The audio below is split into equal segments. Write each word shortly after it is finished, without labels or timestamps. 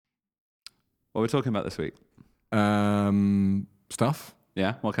What are we talking about this week? Stuff.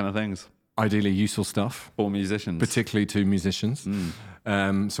 Yeah, what kind of things? Ideally useful stuff. For musicians. Particularly to musicians. So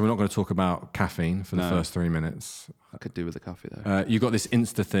we're not going to talk about caffeine for the first 3 minutes. I could do with a coffee though. You got this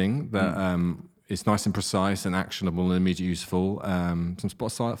Insta thing that is nice and precise and actionable and immediately useful. Some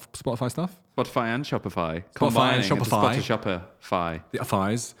Spotify stuff. Spotify and Shopify. Spotify and Shopify. Shopify. The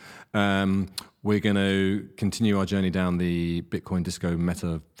Fi's. We're going to continue our journey down the Bitcoin disco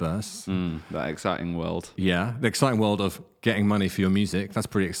metaverse. That exciting world. Yeah, the exciting world of getting money for your music. That's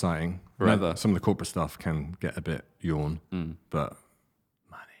pretty exciting. Forever. Some of the corporate stuff can get a bit yawn, but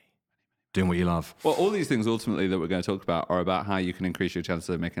money. Doing what you love. Well, all these things ultimately that we're going to talk about are about how you can increase your chances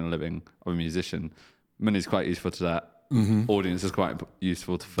of making a living of a musician. Money's quite useful to that. Audience is quite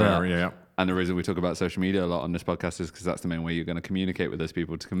useful to that. Yeah. And the reason we talk about social media a lot on this podcast is because that's the main way you're going to communicate with those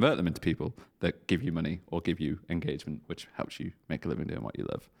people to convert them into people that give you money or give you engagement, which helps you make a living doing what you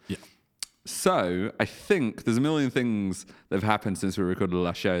love. Yeah. So I think there's a million things that have happened since we recorded the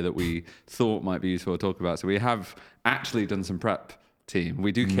last show that we thought might be useful to talk about. So we have actually done some prep, team.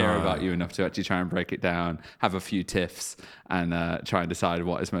 We do care about you enough to actually try and break it down, have a few tiffs, and try and decide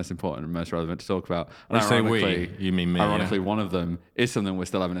what is most important and most relevant to talk about. And you say we, you mean me. Ironically, one of them is something we're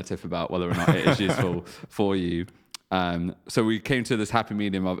still having a tiff about, whether or not it is useful for you. So we came to this happy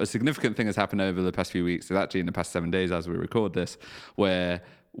medium of a significant thing has happened over the past few weeks. It's actually in the past 7 days as we record this, where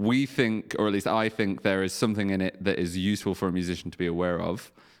we think, or at least I think, there is something in it that is useful for a musician to be aware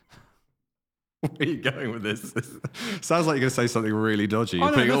of. Where are you going with this? Sounds like you're going to say something really dodgy. You're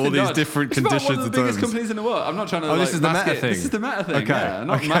Oh, no, putting all these different it's conditions about one of the and biggest terms. companies in the world. I'm not trying to this is the mask meta it. thing. This is the meta thing. Okay. Yeah. I'm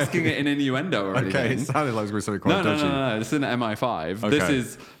not masking it in innuendo or anything. Okay, it sounded like it was going to be something quite dodgy. No. This is an MI5. Okay. This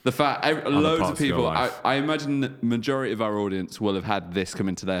is the fact. Loads of parts of your people. life. I imagine the majority of our audience will have had this come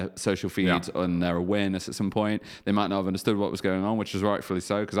into their social feeds and their awareness at some point. They might not have understood what was going on, which is rightfully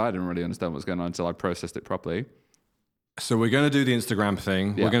so, because I didn't really understand what was going on until I processed it properly. So we're going to do the Instagram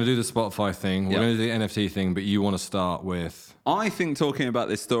thing. Yeah. We're going to do the Spotify thing. We're going to do the NFT thing, but you want to start with... I think talking about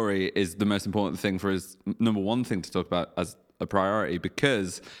this story is the most important thing for us, number one thing to talk about as a priority,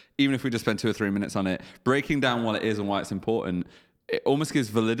 because even if we just spend 2 or 3 minutes on it, breaking down what it is and why it's important, it almost gives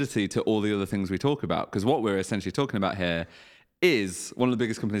validity to all the other things we talk about. Because what we're essentially talking about here is one of the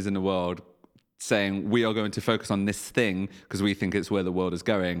biggest companies in the world saying we are going to focus on this thing because we think it's where the world is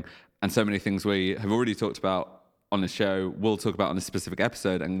going. And so many things we have already talked about on the show, we'll talk about on this specific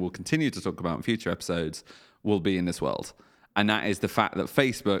episode, and we'll continue to talk about in future episodes, will be in this world. And that is the fact that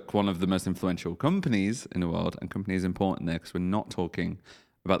Facebook, one of the most influential companies in the world, and company is important there because we're not talking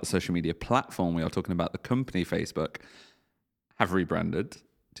about the social media platform, we are talking about the company Facebook, have rebranded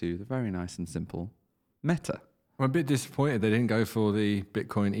to the very nice and simple Meta. I'm a bit disappointed they didn't go for the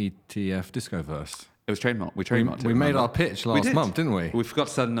Bitcoin ETF Discoverse. It was trademarked. We trademarked it. We made our pitch last month, didn't we? We forgot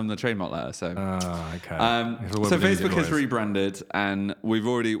to send them the trademark letter. So, okay. So Facebook has rebranded, and we've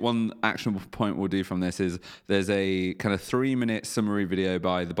already, one actionable point we'll do from this is there's a kind of 3-minute summary video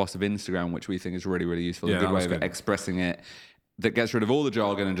by the boss of Instagram, which we think is really, really useful. Yeah, a good way of good. expressing it that gets rid of all the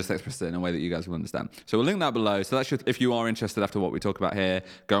jargon and just expresses it in a way that you guys will understand. So we'll link that below. So that should, if you are interested after what we talk about here,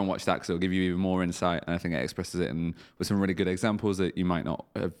 go and watch that because it'll give you even more insight. And I think it expresses it with some really good examples that you might not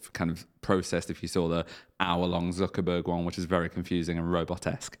have kind of processed if you saw the hour-long Zuckerberg one, which is very confusing and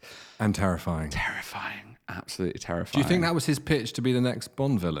robot-esque. And terrifying. Terrifying. Absolutely terrifying. Do you think that was his pitch to be the next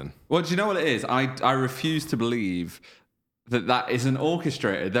Bond villain? Well, do you know what it is? I refuse to believe that isn't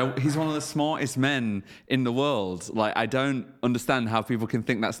orchestrated. He's one of the smartest men in the world. Like, I don't understand how people can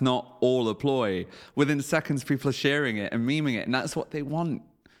think that's not all a ploy. Within seconds, people are sharing it and memeing it, and that's what they want.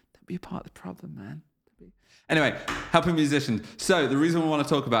 Don't be a part of the problem, man. Anyway, helping musicians. So the reason we want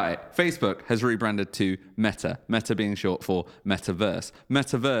to talk about it, Facebook has rebranded to Meta. Meta being short for Metaverse.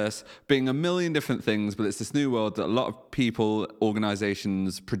 Metaverse being a million different things, but it's this new world that a lot of people,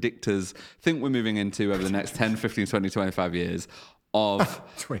 organizations, predictors think we're moving into over the next 10, 15, 20, 25 years of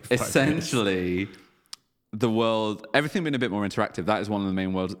 25 essentially... years. The world, everything being a bit more interactive. That is one of the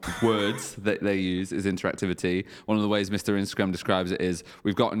main words that they use is interactivity. One of the ways Mr. Instagram describes it is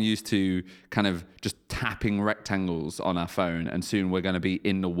we've gotten used to kind of just tapping rectangles on our phone, and soon we're going to be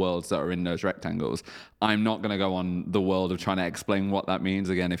in the worlds that are in those rectangles. I'm not going to go on the world of trying to explain what that means.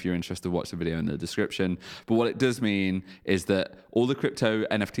 Again, if you're interested, watch the video in the description. But what it does mean is that all the crypto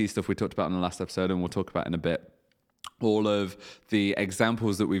NFT stuff we talked about in the last episode, and we'll talk about in a bit, all of the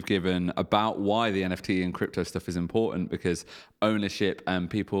examples that we've given about why the NFT and crypto stuff is important, because ownership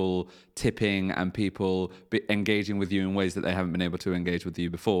and people tipping and people engaging with you in ways that they haven't been able to engage with you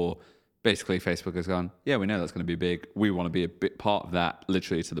before. Basically, Facebook has gone, yeah, we know that's going to be big. We want to be a bit part of that,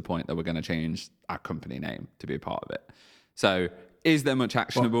 literally to the point that we're going to change our company name to be a part of it. So is there much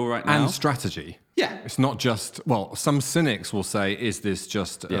actionable right now? And strategy. Yeah. It's not just, well, some cynics will say, is this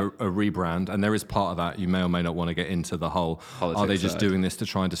just a rebrand? And there is part of that. You may or may not want to get into the whole, are they just doing this to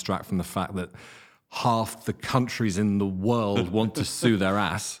try and distract from the fact that half the countries in the world want to sue their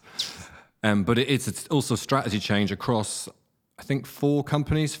ass? But it's also strategy change across, I think, 4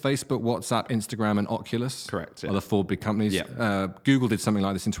 companies: Facebook, WhatsApp, Instagram, and Oculus. Correct. Are the 4 big companies. Yeah. Google did something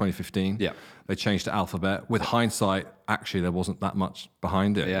like this in 2015. Yeah. They changed to Alphabet. With hindsight, actually, there wasn't that much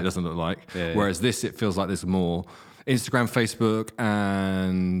behind it. It doesn't look like. Whereas this, it feels like there's more. Instagram, Facebook,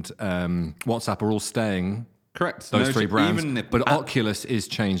 and WhatsApp are all staying. Correct. Those 3 brands. But Oculus is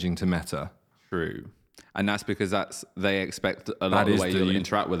changing to Meta. True. And that's because they expect a lot of the way you'll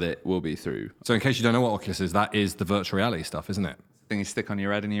interact with it will be through. So in case you don't know what Oculus is, that is the virtual reality stuff, isn't it? Thing you stick on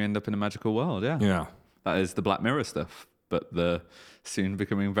your head and you end up in a magical world, Yeah. That is the Black Mirror stuff, but the soon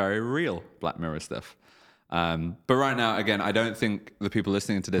becoming very real Black Mirror stuff. But right now, again, I don't think the people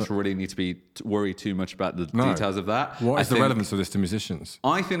listening to this really need to be worried too much about the details of that. What is the relevance of this to musicians?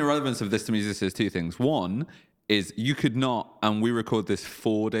 I think the relevance of this to musicians is 2 things. One is you could not, and we record this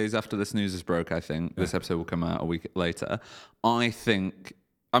 4 days after this news is broke, I think. This episode will come out a week later. I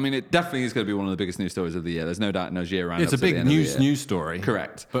mean, it definitely is going to be one of the biggest news stories of the year. There's no doubt in those year round. It's a big news story.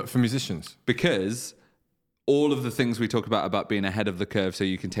 Correct. But for musicians. Because all of the things we talk about being ahead of the curve so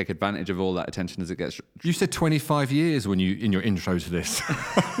you can take advantage of all that attention as it gets... You said 25 years in your intro to this.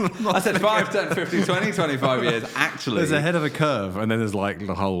 I said 5, 10, 15, 20, 25 years. Actually... There's ahead of the curve, and then there's like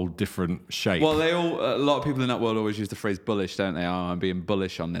the whole different shape. Well, a lot of people in that world always use the phrase bullish, don't they? Oh, I'm being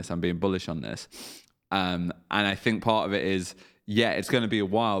bullish on this. And I think part of it is... Yeah, it's going to be a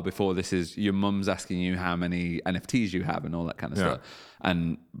while before this is your mum's asking you how many NFTs you have and all that kind of stuff.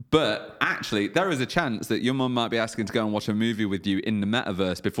 But actually, there is a chance that your mum might be asking to go and watch a movie with you in the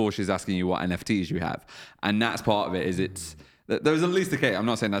metaverse before she's asking you what NFTs you have. And that's part of it. There's at least a case. I'm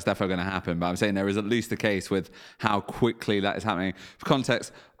not saying that's definitely going to happen, but I'm saying there is at least a case with how quickly that is happening. For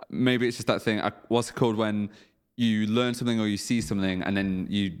context, maybe it's just that thing. What's it called when you learn something or you see something and then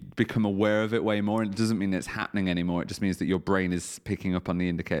you become aware of it way more? And it doesn't mean it's happening anymore. It just means that your brain is picking up on the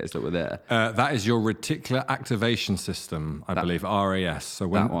indicators that were there. That is your reticular activation system, I believe, RAS. So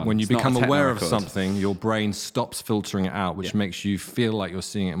when you become aware of something, your brain stops filtering it out, which makes you feel like you're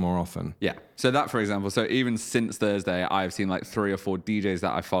seeing it more often. Yeah. So that, for example, even since Thursday, I've seen like 3 or 4 DJs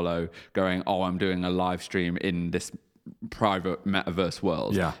that I follow going, oh, I'm doing a live stream in this private metaverse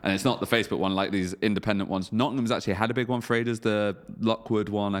world. Yeah. And it's not the Facebook one, like these independent ones. Nottingham's actually had a big one for ages, the Lockwood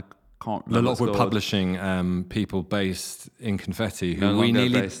one. I can't remember. The Lockwood Publishing people based in Confetti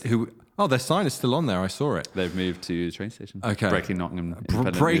Oh, their sign is still on there. I saw it. They've moved to the train station. Okay. Breaking Nottingham.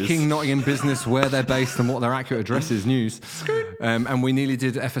 Breaking Nottingham business, where they're based and what their accurate address is, news. And we nearly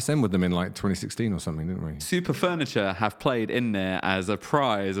did FSM with them in like 2016 or something, didn't we? Super Furniture have played in there as a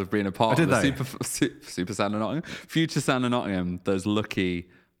prize of being a part of the Super Sound of Nottingham. Future Sound of Nottingham, those lucky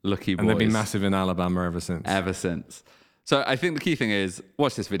boys. And they've been massive in Alabama ever since. So I think the key thing is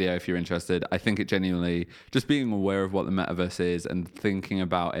watch this video if you're interested. I think it genuinely, just being aware of what the metaverse is and thinking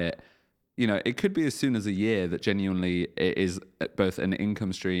about it, it could be as soon as a year that genuinely it is both an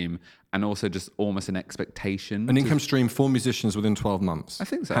income stream and also just almost an expectation. An income stream for musicians within 12 months. I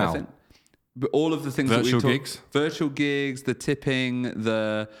think so. How? But all of the things virtual gigs, the tipping,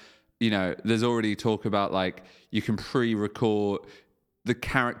 there's already talk about like you can pre-record the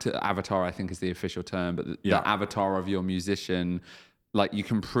character avatar, I think is the official term, but the avatar of your musician. Like you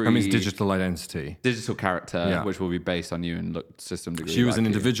can That means digital identity. Digital character, which will be based on you and look to some degree. So you as an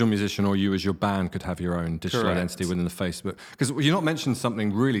individual musician or you as your band could have your own digital identity within the Facebook. Because you not mentioned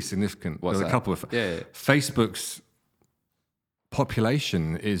something really significant. What's There's that? a couple of... Facebook's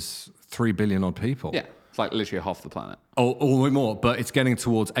population is 3 billion odd people. Yeah, it's like literally half the planet. Or more, but it's getting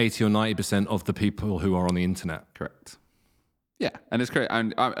towards 80 or 90% of the people who are on the internet. Correct. Yeah, and it's great.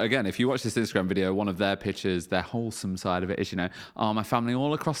 And again, if you watch this Instagram video, one of their pictures, their wholesome side of it is, my family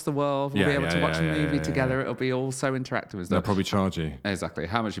all across the world will be able to watch a movie together. It'll be all so interactive and stuff. They'll probably charge you. Exactly.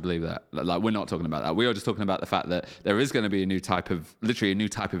 How much do you believe that? Like, we're not talking about that. We are just talking about the fact that there is going to be a new type of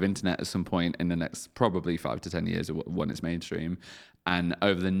internet at some point in the next probably 5 to 10 years when it's mainstream. And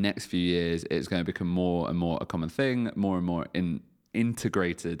over the next few years, it's going to become more and more a common thing, more and more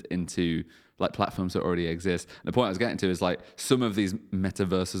integrated into like platforms that already exist. And the point I was getting to is like some of these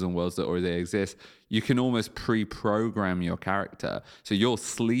metaverses and worlds that already exist, you can almost pre-program your character. So you're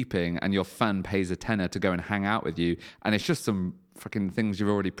sleeping and your fan pays a tenner to go and hang out with you. And it's just some fucking things you've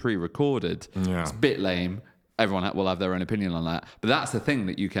already pre-recorded. Yeah. It's a bit lame. everyone will have their own opinion on that. But that's the thing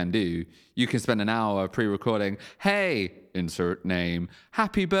that you can do. You can spend an hour pre-recording, hey, insert name,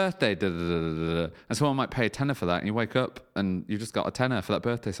 happy birthday, da, da, da, da, da. And someone might pay a tenner for that, and you wake up and you just got a tenner for that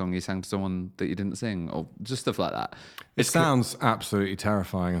birthday song you sang to someone that you didn't sing, or just stuff like that. It sounds absolutely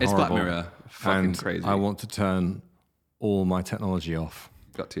terrifying and horrible. It's Black Mirror. Fucking crazy. I want to turn all my technology off.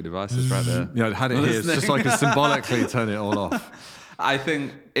 Got 2 devices right there. Yeah, I had it here just so I could symbolically turn it all off. I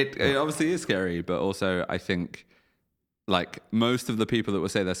think it obviously is scary, but also I think like most of the people that will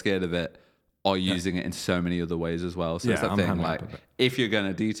say they're scared of it are using it in so many other ways as well. So it's that thing, like, if you're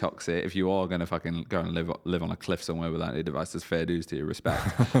going to detox it, if you are going to fucking go and live on a cliff somewhere without any devices, fair dues to your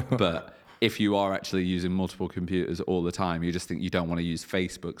respect. But if you are actually using multiple computers all the time, you just think you don't want to use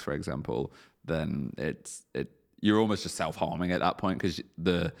Facebook, for example, then you're almost just self-harming at that point, because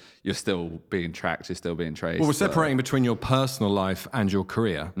you're still being tracked, you're still being traced. Well, we're separating between your personal life and your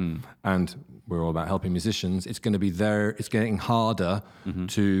career, and we're all about helping musicians. It's going to be it's getting harder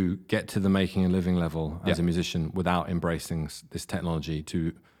to get to the making a living level as a musician without embracing this technology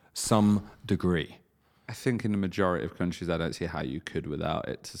to some degree. I think in the majority of countries, I don't see how you could without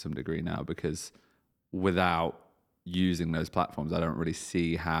it to some degree now, because without using those platforms, I don't really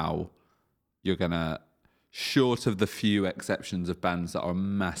see how you're going to, short of the few exceptions of bands that are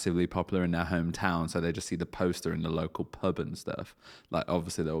massively popular in their hometown, so they just see the poster in the local pub and stuff. Like,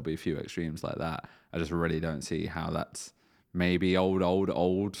 obviously there will be a few extremes like that. I just really don't see how that's maybe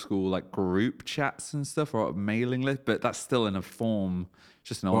old school, like group chats and stuff, or a mailing list, but that's still in a form,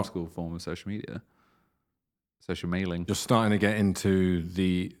 just an old school form of social media, social mailing. You're starting to get into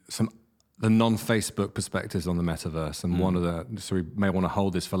the non-Facebook perspectives on the metaverse, and so we may want to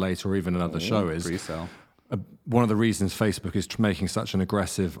hold this for later or even another show is pre-sale. One of the reasons Facebook is making such an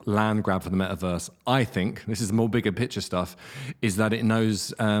aggressive land grab for the metaverse, I think, this is the more bigger picture stuff, is that it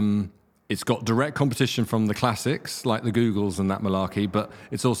knows it's got direct competition from the classics, like the Googles and that malarkey, but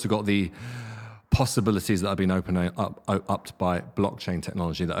it's also got the possibilities that have been opened up by blockchain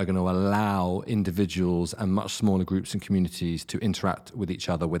technology that are going to allow individuals and much smaller groups and communities to interact with each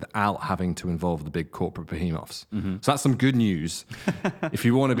other without having to involve the big corporate behemoths. So that's some good news. If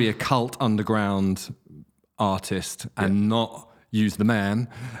you want to be a cult underground artist and not use the man,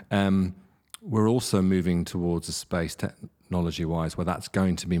 we're also moving towards a space technology-wise where that's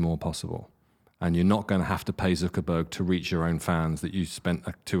going to be more possible. And you're not going to have to pay Zuckerberg to reach your own fans that you spent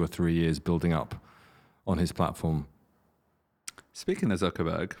 2 or 3 years building up on his platform. Speaking of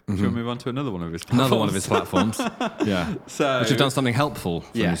Zuckerberg, should we move on to another one of his platforms? Another one of his platforms, yeah. So, which have done something helpful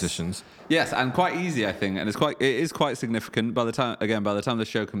for musicians. Yes, and quite easy, I think. And it is quite significant. By the time the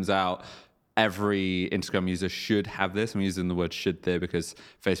show comes out, every Instagram user should have this. I'm using the word should there because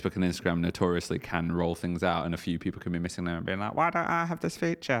Facebook and Instagram notoriously can roll things out, and a few people can be missing them and being like, why don't I have this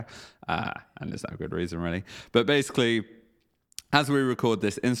feature? And there's no good reason, really. But basically, as we record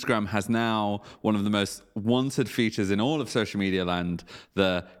this, Instagram has now one of the most wanted features in all of social media land.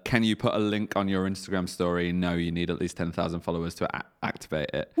 Can you put a link on your Instagram story? No, you need at least 10,000 followers to activate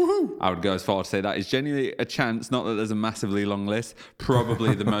it. Woohoo! I would go as far to say that is genuinely a chance, not that there's a massively long list,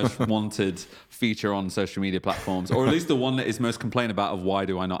 probably the most wanted feature on social media platforms, or at least the one that is most complained about of why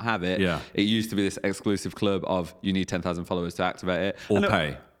do I not have it. Yeah. It used to be this exclusive club of you need 10,000 followers to activate it.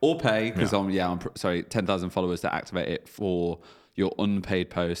 Or pay, because I'm 10,000 followers to activate it for your unpaid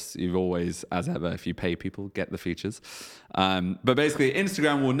posts. You've always, as ever, if you pay people, get the features. But basically,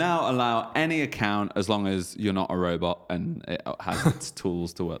 Instagram will now allow any account, as long as you're not a robot and it has its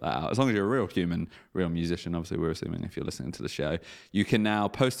tools to work that out. As long as you're a real human, real musician, obviously we're assuming if you're listening to the show, you can now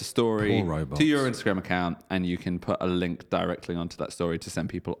post a story to your Instagram account, and you can put a link directly onto that story to send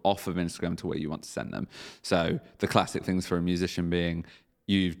people off of Instagram to where you want to send them. So the classic things for a musician being,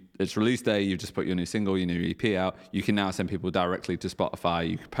 it's release day, you've just put your new single, your new EP out. You can now send people directly to Spotify.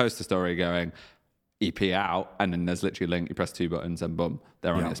 You can post a story going, EP out, and then there's literally a link. You press 2 buttons and boom,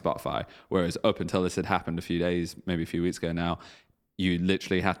 they're on your Spotify. Whereas up until this had happened a few days, maybe a few weeks ago now, you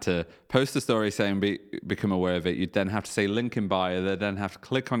literally had to post a story saying become aware of it. You'd then have to say link in bio. They'd then have to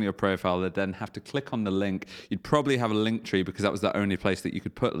click on your profile. They'd then have to click on the link. You'd probably have a link tree because that was the only place that you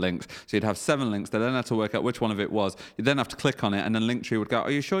could put links. So you'd have 7 links. They then had to work out which one of it was. You'd then have to click on it, and then Linktree would go,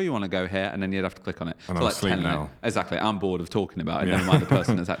 are you sure you want to go here? And then you'd have to click on it. And I'm asleep now. Exactly. I'm bored of talking about it. Never mind the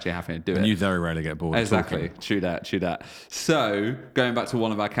person that's actually having to do it. And you very rarely get bored. Exactly. True that. So going back to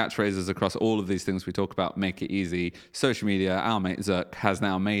one of our catchphrases across all of these things we talk about, make it easy. Social media, our mate Zuck has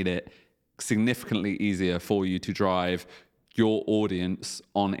now made it significantly easier for you to drive your audience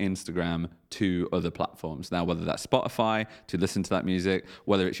on Instagram to other platforms. Now, whether that's Spotify to listen to that music,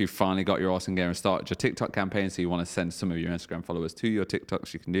 whether it's you finally got your awesome gear and started your TikTok campaign, so you want to send some of your Instagram followers to your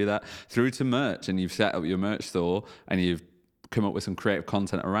TikToks, you can do that, through to merch, and you've set up your merch store and you've come up with some creative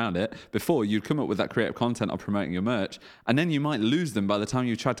content around it. Before, you'd come up with that creative content of promoting your merch, and then you might lose them by the time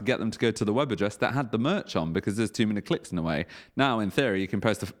you tried to get them to go to the web address that had the merch on, because there's too many clicks in the way. Now, in theory, you can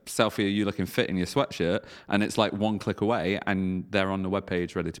post a selfie of you looking fit in your sweatshirt, and it's like one click away, and they're on the web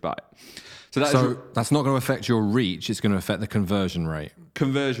page ready to buy it. So that's not going to affect your reach, it's going to affect the conversion rate.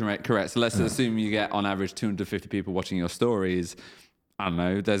 Conversion rate, correct. So let's assume you get, on average, 250 people watching your stories. I don't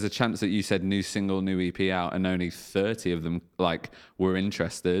know, there's a chance that you said new single, new EP out, and only 30 of them were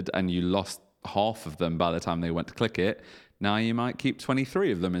interested, and you lost half of them by the time they went to click it. Now you might keep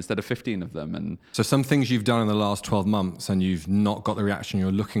 23 of them instead of 15 of them. And so some things you've done in the last 12 months and you've not got the reaction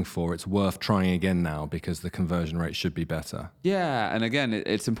you're looking for, it's worth trying again now because the conversion rate should be better. Yeah, and again,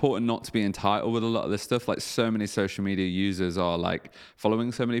 it's important not to be entitled with a lot of this stuff. Like, so many social media users are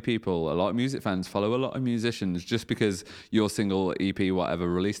following so many people. A lot of music fans follow a lot of musicians. Just because your single, EP, whatever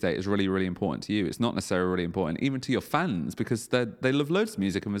release date is really, really important to you, it's not necessarily really important even to your fans, because they love loads of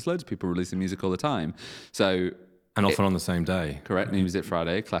music, and there's loads of people releasing music all the time. And often on the same day. Correct. New Music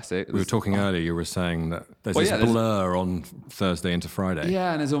Friday, classic. We were talking earlier, you were saying that there's this blur on Thursday into Friday.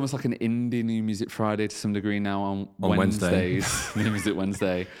 Yeah, and there's almost like an indie New Music Friday to some degree now on Wednesdays. New Music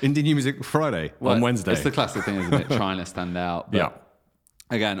Wednesday. Indie New Music Friday on Wednesday. It's the classic thing, isn't it? Trying to stand out. But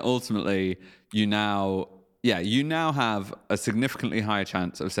again, ultimately, you now have a significantly higher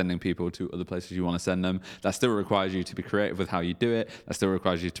chance of sending people to other places you want to send them. That still requires you to be creative with how you do it. That still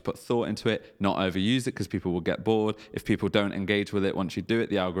requires you to put thought into it, not overuse it, because people will get bored. If people don't engage with it once you do it,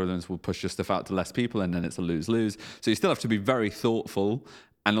 the algorithms will push your stuff out to less people, and then it's a lose-lose. So you still have to be very thoughtful.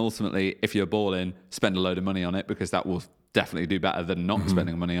 And ultimately, if you're balling, spend a load of money on it, because that will definitely do better than not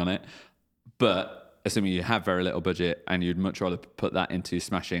spending money on it. But assuming you have very little budget and you'd much rather put that into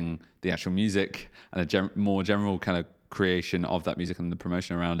smashing the actual music and a more general kind of creation of that music and the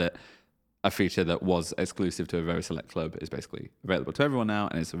promotion around it, a feature that was exclusive to a very select club is basically available to everyone now.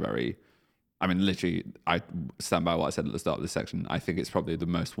 And it's literally, I stand by what I said at the start of this section. I think it's probably the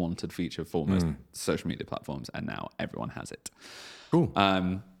most wanted feature for most social media platforms, and now everyone has it. Cool.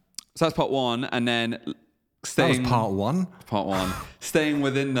 So that's part one. And then that was part one. Part one. Staying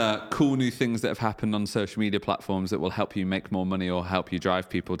within the cool new things that have happened on social media platforms that will help you make more money or help you drive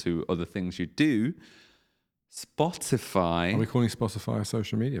people to other things you do. Spotify. Are we calling Spotify a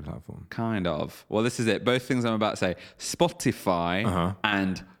social media platform? Kind of. Well, this is it. Both things I'm about to say. Spotify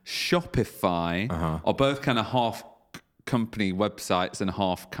and Shopify are both kind of half company websites and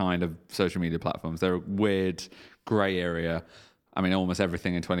half kind of social media platforms. They're a weird grey area. I mean, almost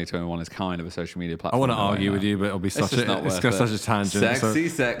everything in 2021 is kind of a social media platform. I want to argue with you, but it'll be such a tangent. Sexy,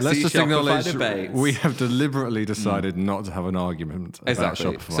 let's just acknowledge debates. We have deliberately decided not to have an argument about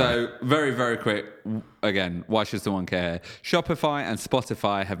Shopify. So very, very quick. Again, why should someone care? Shopify and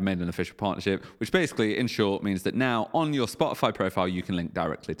Spotify have made an official partnership, which basically, in short, means that now on your Spotify profile, you can link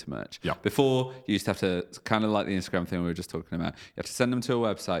directly to merch. Yeah. Before, you used to have to, kind of like the Instagram thing we were just talking about, you have to send them to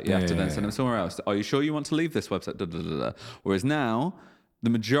a website. You have to then send them somewhere else. Are you sure you want to leave this website? Whereas now, the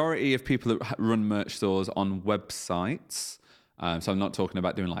majority of people that run merch stores on websites, so I'm not talking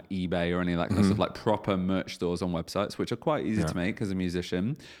about doing like eBay or any of that kind of stuff, like proper merch stores on websites, which are quite easy to make as a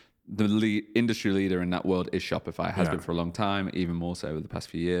musician. The industry leader in that world is Shopify. It has been for a long time, even more so over the past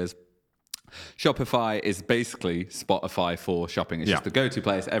few years. Shopify is basically Spotify for shopping. It's just the go-to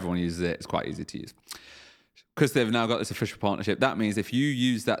place. Everyone uses it. It's quite easy to use. Because they've now got this official partnership, that means if you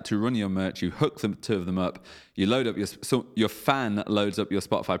use that to run your merch, you hook the two of them up, you load up your fan loads up your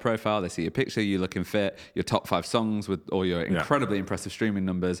Spotify profile, they see your picture, you looking fit, your top 5 songs with all your incredibly impressive streaming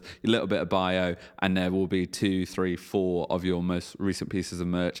numbers, your little bit of bio, and there will be 2, 3, 4 of your most recent pieces of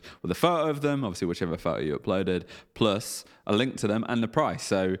merch with a photo of them, obviously whichever photo you uploaded, plus a link to them and the price.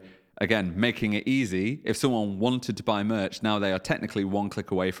 So again, making it easy. If someone wanted to buy merch, now they are technically one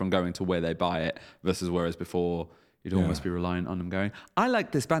click away from going to where they buy it, versus whereas before you'd almost be reliant on them going, I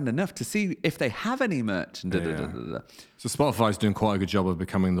like this band enough to see if they have any merch. And So Spotify's doing quite a good job of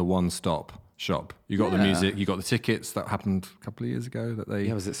becoming the one-stop shop. You got the music, you got the tickets. That happened a couple of years ago.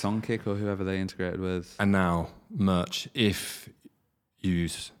 Was it Songkick or whoever they integrated with? And now merch, if you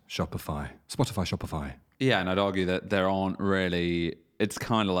use Spotify. Yeah, and I'd argue that there aren't really... It's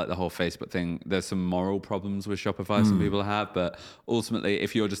kind of like the whole Facebook thing. There's some moral problems with Shopify some people have, but ultimately,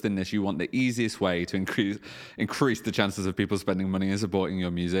 if you're just in this, you want the easiest way to increase the chances of people spending money and supporting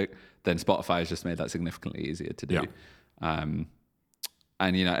your music, then Spotify has just made that significantly easier to do.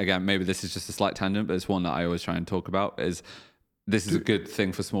 and again, maybe this is just a slight tangent, but it's one that I always try and talk about, is this is a good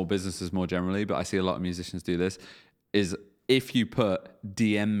thing for small businesses more generally, but I see a lot of musicians do this, is if you put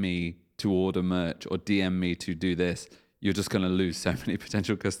DM me to order merch or DM me to do this, you're just going to lose so many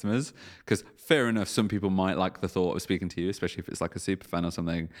potential customers. Because fair enough, some people might like the thought of speaking to you, especially if it's like a super fan or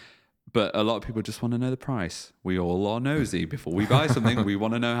something. But a lot of people just want to know the price. We all are nosy. Before we buy something, we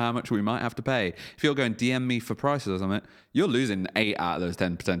want to know how much we might have to pay. If you're going DM me for prices or something, you're losing 8 out of those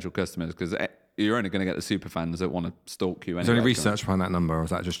 10 potential customers, because you're only going to get the super fans that want to stalk you. Is there any research behind that number, or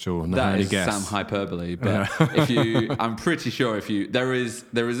is that just your guess? That is some hyperbole. But I'm pretty sure there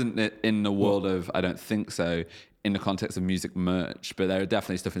isn't it in the world of, I don't think so, in the context of music merch, but there are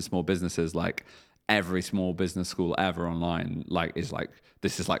definitely stuff in small businesses, like every small business school ever online,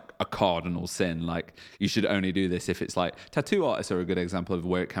 this is like a cardinal sin. Like, you should only do this if it's like, tattoo artists are a good example of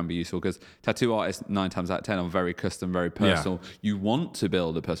where it can be useful, because tattoo artists 9 times out of 10 are very custom, very personal. Yeah. You want to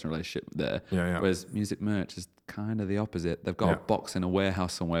build a personal relationship there. Whereas music merch is kind of the opposite. They've got a box in a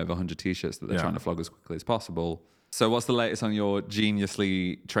warehouse somewhere of 100 t-shirts that they're trying to flog as quickly as possible. So what's the latest on your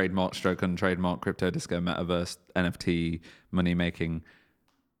geniusly trademark stroke untrademark crypto disco metaverse NFT money making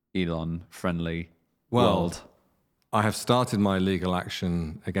Elon friendly world? I have started my legal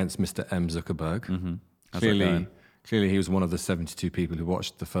action against Mr. M. Zuckerberg. Mm-hmm. Clearly, he was one of the 72 people who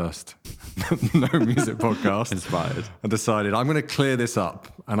watched the first No Music podcast. Inspired. And decided, I'm going to clear this up.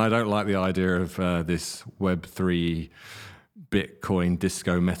 And I don't like the idea of this Web3 Bitcoin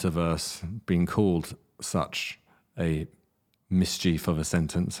disco metaverse being called such a mischief of a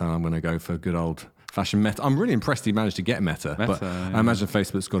sentence. And I'm going to go for good old fashion Meta. I'm really impressed he managed to get Meta, but I imagine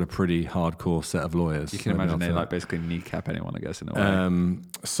Facebook's got a pretty hardcore set of lawyers. You can imagine they basically kneecap anyone, I guess, in a way.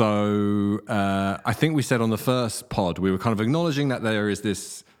 I think we said on the first pod, we were kind of acknowledging that there is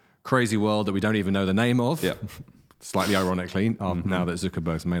this crazy world that we don't even know the name of. Yeah. Slightly ironically, now that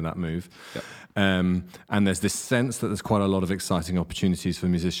Zuckerberg's made that move. Yep. And there's this sense that there's quite a lot of exciting opportunities for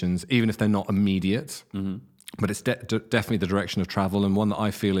musicians, even if they're not immediate. Mm-hmm. But it's definitely the direction of travel, and one that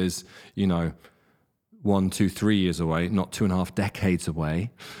I feel is, 1, 2, 3 years away, not 2.5 decades away.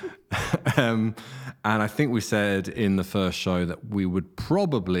 And I think we said in the first show that we would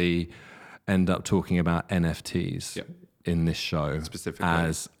probably end up talking about NFTs in this show, specifically,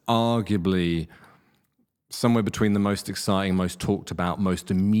 as arguably somewhere between the most exciting, most talked about,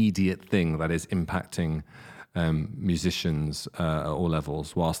 most immediate thing that is impacting musicians at all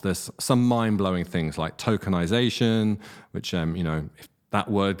levels, whilst there's some mind-blowing things like tokenization, which, if that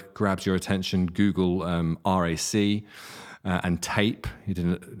word grabs your attention, Google RAC, and Tape. He did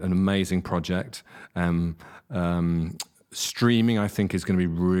an amazing project. Streaming, I think, is going to be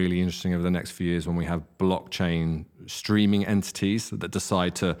really interesting over the next few years when we have blockchain streaming entities that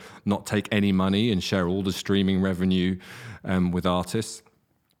decide to not take any money and share all the streaming revenue with artists.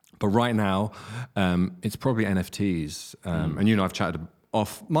 But right now, it's probably NFTs. And I've chatted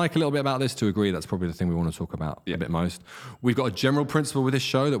off mic a little bit about this to agree that's probably the thing we want to talk about a bit most. We've got a general principle with this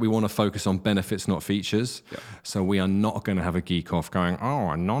show that we want to focus on benefits, not features. Yep. So we are not going to have a geek off going,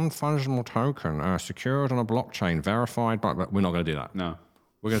 a non-fungible token, secured on a blockchain, verified, but we're not going to do that. No.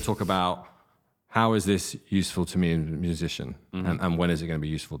 We're going to talk about how is this useful to me as a musician, and when is it going to be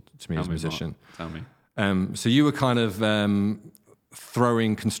useful to me as a musician? Tell me. So you were kind of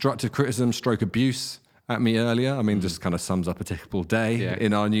throwing constructive criticism, stroke abuse at me earlier. I mean, just kind of sums up a typical day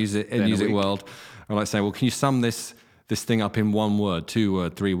in our music world. I'm like saying, well, can you sum this thing up in 1 word, 2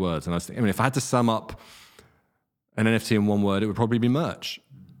 word, 3 words? And I was thinking, if I had to sum up an NFT in 1 word, it would probably be merch.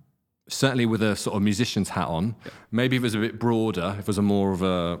 Certainly with a sort of musician's hat on. Yeah. Maybe if it was a bit broader, if it was a more of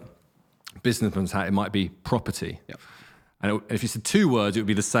a businessman's hat, it might be property. Yeah. And if you said 2 words, it would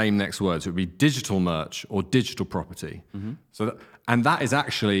be the same next word. So it would be digital merch or digital property. Mm-hmm. And that is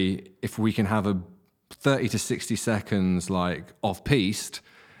actually, if we can have a 30 to 60 seconds off-piste,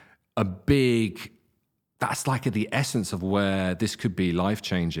 that's like at the essence of where this could be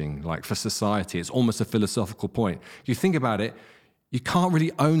life-changing, for society. It's almost a philosophical point. If you think about it, you can't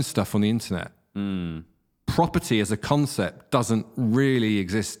really own stuff on the internet. Property as a concept doesn't really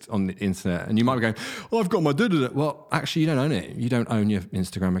exist on the internet. And you might be going, I've got my da-da-da. Well, actually, you don't own it. You don't own your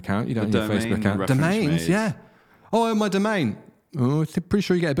Instagram account. You don't own your Facebook account. Domains, yeah. Oh, I own my domain. Oh, I'm pretty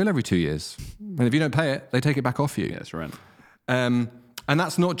sure you get a bill every 2 years. And if you don't pay it, they take it back off you. Yeah, it's rent. And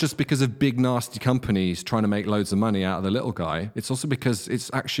that's not just because of big, nasty companies trying to make loads of money out of the little guy. It's also because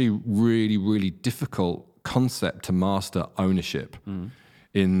it's actually really, really difficult concept to master ownership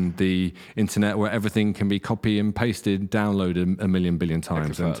in the internet, where everything can be copy and pasted, downloaded a million billion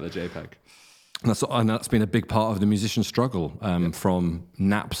times. And the JPEG. And that's been a big part of the musician struggle from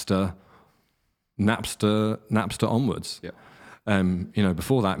Napster onwards. Yeah.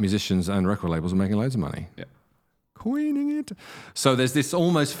 Before that, musicians and record labels were making loads of money. Yeah. Coining it. So there's this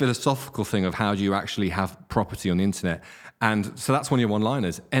almost philosophical thing of how do you actually have property on the internet. And so that's one of your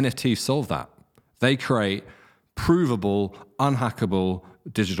one-liners. NFTs solve that. They create provable, unhackable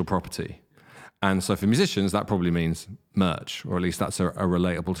digital property. And so for musicians, that probably means merch, or at least that's a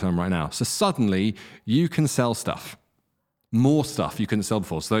relatable term right now. So suddenly you can sell stuff. More stuff you couldn't sell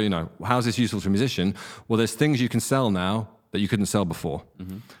before. So, how's this useful to a musician? Well, there's things you can sell now that you couldn't sell before.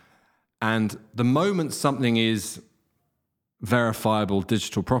 Mm-hmm. And the moment something is verifiable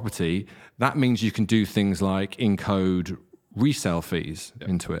digital property, that means you can do things like encode resale fees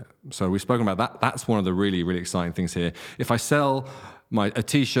into it. So we've spoken about that. That's one of the really, really exciting things here. If I sell a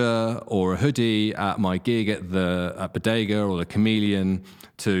t-shirt or a hoodie at my gig at Bodega or the Chameleon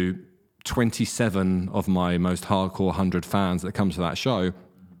to 27 of my most hardcore 100 fans that come to that show,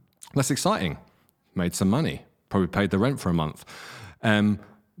 that's exciting. Made some money. Probably paid the rent for a month.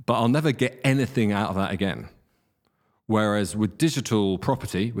 But I'll never get anything out of that again. Whereas with digital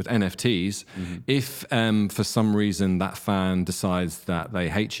property, with NFTs, if for some reason that fan decides that they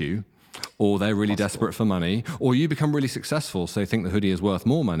hate you, or they're really desperate for money, or you become really successful, so they think the hoodie is worth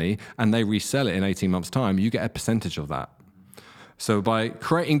more money, and they resell it in 18 months' time, you get a percentage of that. So by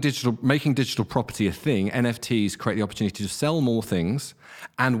making digital property a thing, NFTs create the opportunity to sell more things,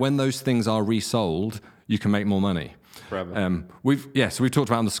 and when those things are resold, you can make more money. Forever. We've talked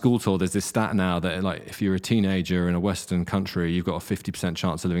about on the school tour, there's this stat now that if you're a teenager in a Western country, you've got a 50%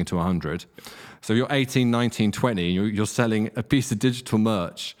 chance of living to 100. So you're 18, 19, 20, you're selling a piece of digital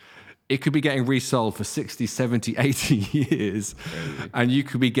merch. It could be getting resold for 60, 70, 80 years. Crazy. And you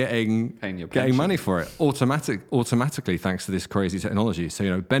could be getting money for it automatically thanks to this crazy technology.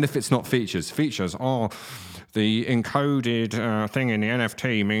 So, benefits, not features. Features, the encoded thing in the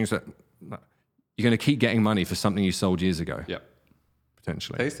NFT means that you're going to keep getting money for something you sold years ago. Yeah.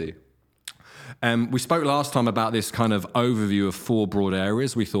 Potentially. Tasty. We spoke last time about this kind of overview of 4 broad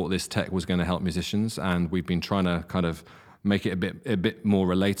areas. We thought this tech was going to help musicians, and we've been trying to kind of make it a bit more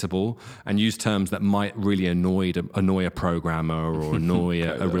relatable and use terms that might really annoy a programmer or annoy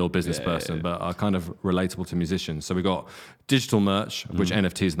a real business person, but are kind of relatable to musicians. So we've got digital merch, which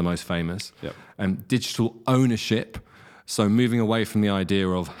NFT is the most famous, digital ownership. So moving away from the idea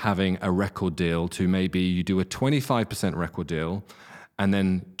of having a record deal to maybe you do a 25% record deal and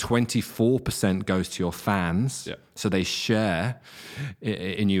then 24% goes to your fans. Yeah. So they share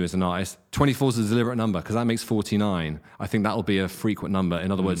in you as an artist. 24 is a deliberate number because that makes 49. I think that'll be a frequent number.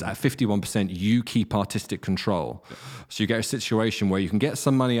 In other words, at 51%, you keep artistic control. Yeah. So you get a situation where you can get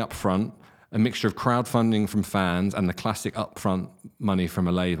some money up front, a mixture of crowdfunding from fans and the classic upfront money from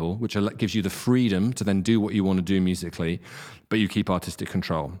a label, which gives you the freedom to then do what you want to do musically, but you keep artistic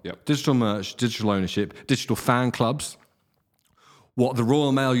control. Yep. Digital merch, digital ownership, digital fan clubs. What the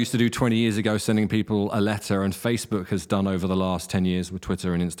Royal Mail used to do 20 years ago, sending people a letter, and Facebook has done over the last 10 years with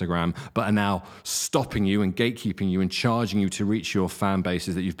Twitter and Instagram, but are now stopping you and gatekeeping you and charging you to reach your fan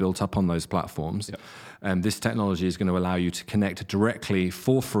bases that you've built up on those platforms. Yep. This technology is going to allow you to connect directly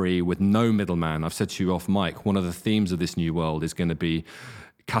for free with no middleman. I've said to you off mic, one of the themes of this new world is going to be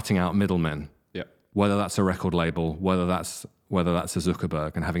cutting out middlemen. Yep. Whether that's a record label, whether that's a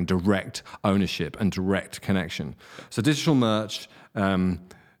Zuckerberg, and having direct ownership and direct connection. So digital merch,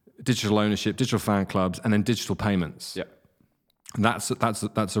 digital ownership, digital fan clubs, and then digital payments. Yeah. That's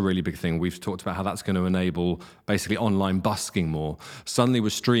a really big thing. We've talked about how that's going to enable basically online busking more. Suddenly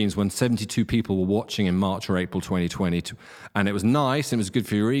with streams, when 72 people were watching in March or April 2020, and it was nice, it was good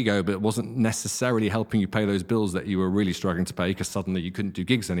for your ego, but it wasn't necessarily helping you pay those bills that you were really struggling to pay because suddenly you couldn't do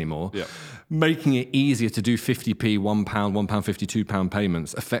gigs anymore. Yeah. Making it easier to do 50p, £1, £1.50, £2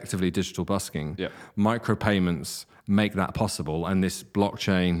 payments, effectively digital busking. Yeah. Micro payments make that possible, and this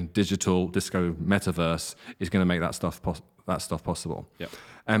blockchain, digital, disco, metaverse is going to make that stuff possible.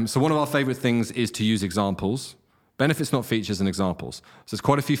 Yep. So one of our favorite things is to use examples. Benefits, not features, and examples. So there's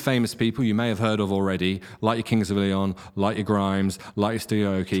quite a few famous people you may have heard of already, like your Kings of Leon, like your Grimes, like your Steve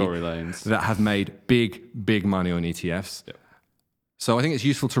Aoki, Tory Lanez, that have made big money on ETFs. Yep. So I think it's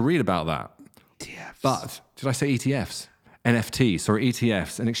useful to read about that. ETFs. But did I say ETFs? NFTs, or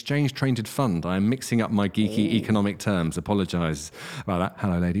ETFs, an exchange-traded fund. I'm mixing up my geeky economic terms. Apologise about that.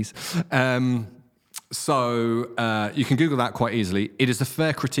 Hello, ladies. So you can Google that quite easily. It is a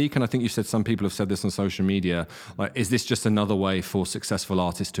fair critique, and I think you said some people have said this on social media. Like, is this just another way for successful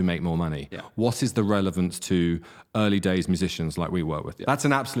artists to make more money? Yeah. What is the relevance to early days musicians like we work with? Yeah. That's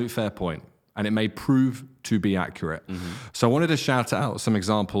an absolute fair point, and it may prove to be accurate. Mm-hmm. So I wanted to shout out some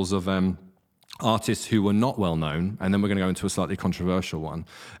examples of artists who were not well known, and then we're going to go into a slightly controversial one.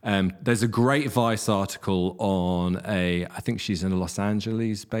 There's a great Vice article on I think she's a Los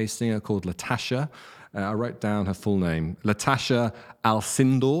Angeles-based singer called Latasha. I wrote down her full name, Latasha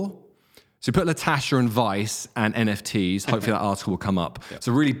Alcindor. So you put Latasha and Vice and NFTs, hopefully that article will come up. Yep. It's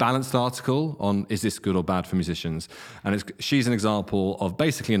a really balanced article on is this good or bad for musicians? And she's an example of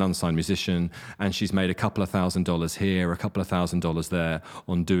basically an unsigned musician, and she's made a couple of $1,000s here, a couple of $1,000s there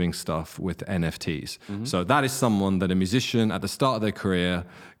on doing stuff with NFTs. Mm-hmm. So that is someone that a musician at the start of their career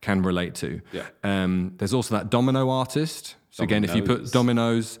can relate to. Yeah. There's also that domino artist. So again, if you put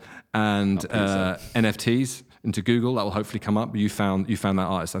dominoes and NFTs into Google, that will hopefully come up. You found that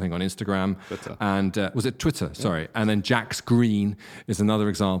artist, I think, on Instagram. Twitter. And was it Twitter? Yeah. Sorry. And then Jax Green is another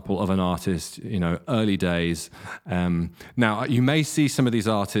example of an artist, early days. Now, you may see some of these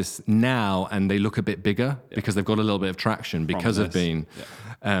artists now and they look a bit bigger because they've got a little bit of traction because of being...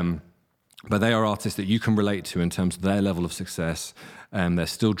 but they are artists that you can relate to in terms of their level of success. They're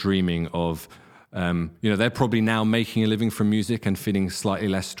still dreaming of... they're probably now making a living from music and feeling slightly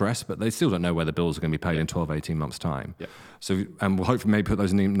less stressed, but they still don't know where the bills are going to be paid in 12, 18 months' time. Yeah. So, and we'll hopefully maybe put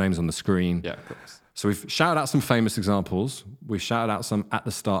those names on the screen. Yeah, of course. So we've shouted out some famous examples. We've shouted out some at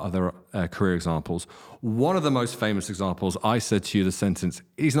the start of their career examples. One of the most famous examples, I said to you the sentence,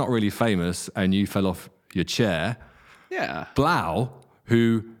 he's not really famous, and you fell off your chair. Yeah. Blau,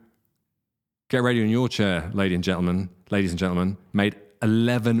 who, get ready in your chair, ladies and gentlemen, made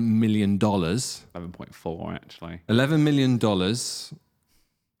 $11 million. 11.4, actually. $11 million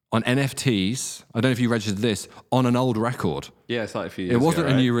on NFTs. I don't know if you registered this, on an old record. Yeah, it's like a few years ago. It wasn't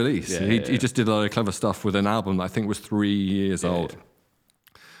ago, a new release. Yeah, he just did a lot of clever stuff with an album that I think was 3 years old.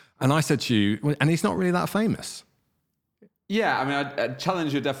 And I said to you, and he's not really that famous. Yeah, I mean, I'd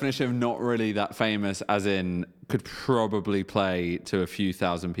challenge your definition of not really that famous, as in could probably play to a few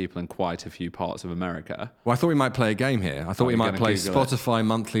thousand people in quite a few parts of America. Well, I thought we might play a game here. I thought we might play Spotify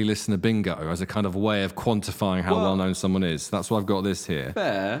monthly listener bingo as a kind of way of quantifying how well-known someone is. That's why I've got this here.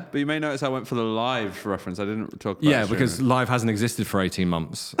 Fair, but you may notice I went for the live reference. I didn't talk about because live hasn't existed for 18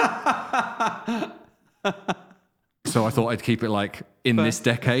 months. So I thought I'd keep it like in this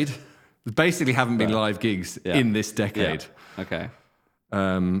decade. There basically haven't been live gigs in this decade. Yeah. Okay.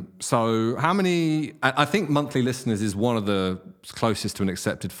 So how many... I think monthly listeners is one of the closest to an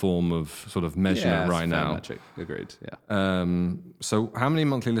accepted form of sort of measurement right now. Metric. Agreed, yeah. So how many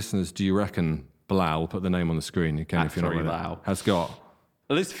monthly listeners do you reckon Blau, we'll put the name on the screen again if you're not Blau, has got?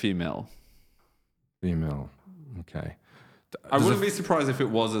 At least a female. Female, okay. I wouldn't be surprised if it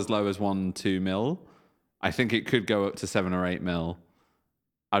was as low as 1-2 mil. I think it could go up to 7 or 8 mil.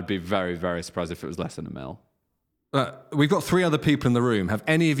 I'd be very, very surprised if it was less than a mil. We've got 3 other people in the room. Have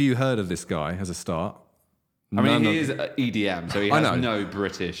any of you heard of this guy as a start? I mean, he is EDM, so he has no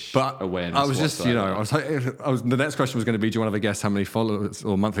British awareness. I was just, the next question was going to be, do you want to have a guess how many followers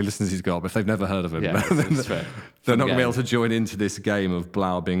or monthly listeners he's got? But if they've never heard of him, they're not going to be able to join into this game of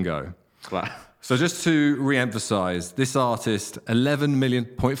Blau Bingo. So just to re-emphasize, this artist, $11.4 million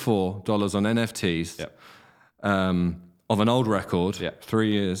on NFTs of an old record,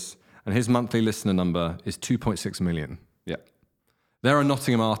 3 years. And his monthly listener number is 2.6 million. Yeah. There are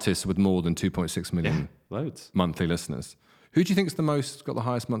Nottingham artists with more than 2.6 million monthly listeners. Who do you think's got the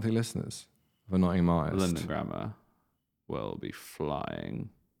highest monthly listeners of a Nottingham artist? London Grammar will be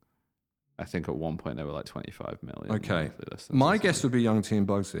flying. I think at one point they were like 25 million. Okay. My guess would be Young T and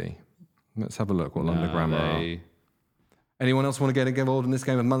Bugsy. Let's have a look what London Grammar are. Anyone else want to get involved in this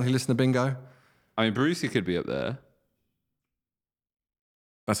game of monthly listener bingo? I mean, Brucey could be up there.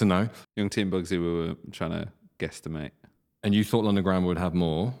 That's a no. Young T and Bugsy, we were trying to guesstimate. And you thought London Grammar would have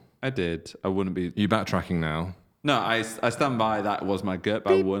more? I did. I wouldn't be... Are you backtracking now? No, I stand by that was my gut,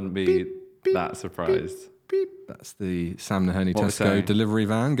 but I wouldn't be that surprised. Beep. That's the Sam Naherney Tesco delivery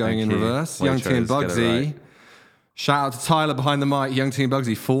van going in reverse. Young T and Bugsy. Shout out to Tyler behind the mic. Young T and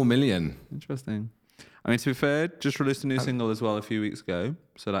Bugsy, 4 million. Interesting. I mean, to be fair, just released a new single as well a few weeks ago,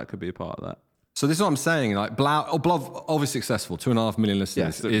 so that could be a part of that. So this is what I'm saying. Like Blau, obviously successful. 2.5 million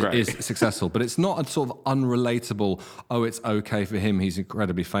listeners is successful, but it's not a sort of unrelatable. Oh, it's okay for him. He's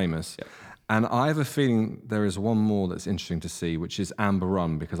incredibly famous. Yeah. And I have a feeling there is one more that's interesting to see, which is Amber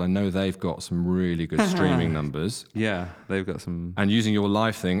Run, because I know they've got some really good streaming numbers. Yeah, they've got some. And using your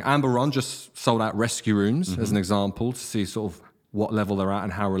live thing, Amber Run just sold out Rescue Rooms as an example to see sort of what level they're at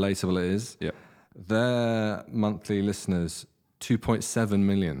and how relatable it is. Yeah, their monthly listeners 2.7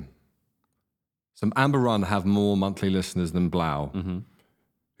 million. So Amber Run have more monthly listeners than Blau,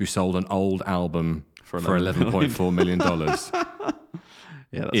 who sold an old album for $11.4 million.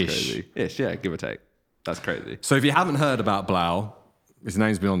 Yeah, that's crazy. Ish, yeah, give or take. That's crazy. So if you haven't heard about Blau, his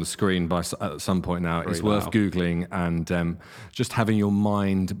name's been on the screen at some point now. It's worth Googling and just having your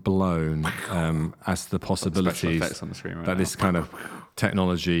mind blown as to the possibilities on the screen that this kind of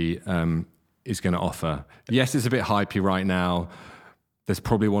technology is going to offer. Yes, it's a bit hypey right now. There's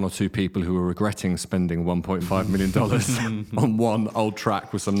probably one or two people who are regretting spending $1.5 million on one old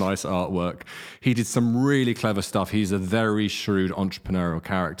track with some nice artwork. He did some really clever stuff. He's a very shrewd entrepreneurial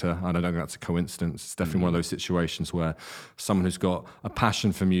character. I don't think that's a coincidence. It's definitely one of those situations where someone who's got a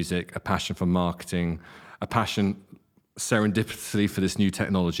passion for music, a passion for marketing, a passion serendipitously for this new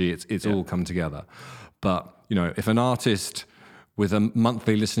technology, it's all come together. But, if an artist with a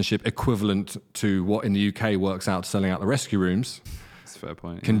monthly listenership equivalent to what in the UK works out selling out the rescue rooms... Fair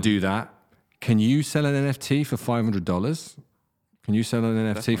point. Can do that. Can you sell an NFT for $500? Can you sell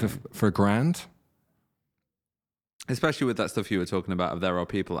an NFT for $1,000? Especially with that stuff you were talking about, there are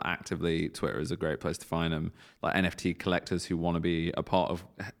people actively, Twitter is a great place to find them, like NFT collectors who want to be a part of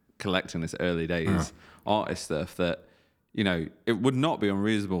collecting this early days artist stuff that, it would not be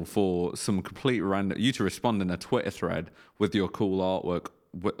unreasonable for some complete random, you to respond in a Twitter thread with your cool artwork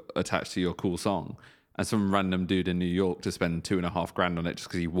attached to your cool song. And some random dude in New York to spend $2,500 on it just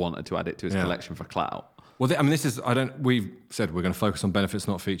because he wanted to add it to his collection for clout. Well, we've said we're going to focus on benefits,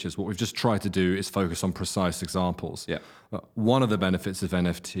 not features. What we've just tried to do is focus on precise examples. Yeah. One of the benefits of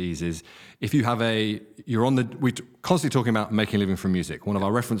NFTs is if you have we're constantly talking about making a living from music. One of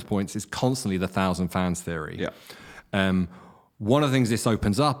our reference points is constantly the 1,000 fans theory. Yeah. One of the things this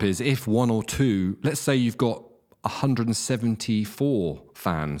opens up is if one or two, let's say you've got 174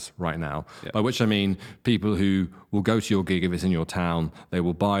 fans right now, by which I mean people who will go to your gig if it's in your town. They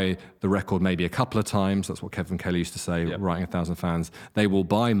will buy the record maybe a couple of times. That's what Kevin Kelly used to say, writing 1,000 fans. They will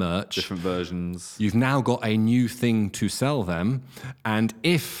buy merch. Different versions. You've now got a new thing to sell them. And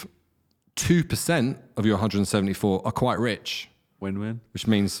if 2% of your 174 are quite rich, win-win, which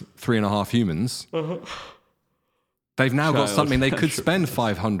means 3.5 humans, they've now got something they could spend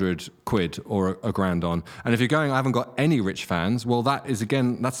 500 quid or a grand on. And if you're going, I haven't got any rich fans, well, that's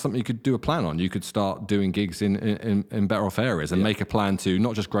something you could do a plan on. You could start doing gigs in better off areas and make a plan to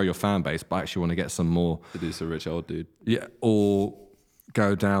not just grow your fan base, but actually want to get some more. Produce a rich old dude. Yeah. Or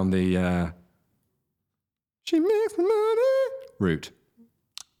go down the she makes me money route.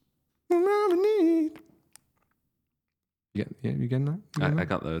 You getting that? I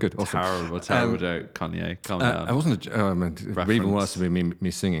got the Good, awesome. terrible joke, Kanye. Calm down. I wasn't even worse would be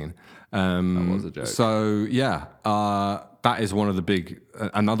me singing. That was a joke. So, that is one of the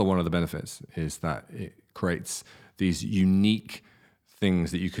another one of the benefits is that it creates these unique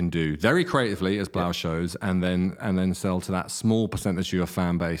things that you can do very creatively, as Blau shows, and then sell to that small percentage of your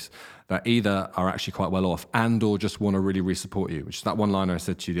fan base that either are actually quite well off and or just want to really re-support you, which is that one line I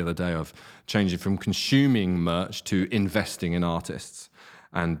said to you the other day of changing from consuming merch to investing in artists.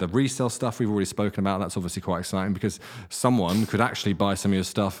 And the resale stuff we've already spoken about, that's obviously quite exciting because someone could actually buy some of your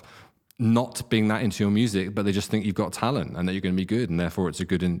stuff not being that into your music, but they just think you've got talent and that you're going to be good, and therefore it's a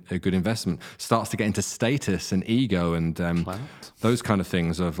good investment. Starts to get into status and ego and those kind of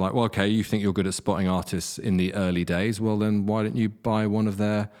things of like, well, okay, you think you're good at spotting artists in the early days. Well, then why don't you buy one of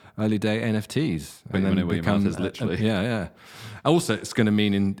their early day NFTs and then become literally? Yeah. Also, it's going to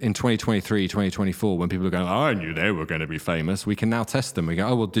mean in 2023, 2024, when people are going, I knew they were going to be famous. We can now test them. We go,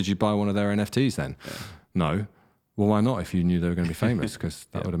 oh, well, did you buy one of their NFTs then? Yeah. No. Well, why not if you knew they were going to be famous? Because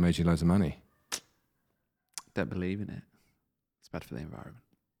that would have made you loads of money. Don't believe in it. It's bad for the environment.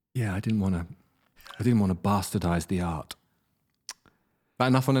 Yeah, I didn't want to bastardize the art. That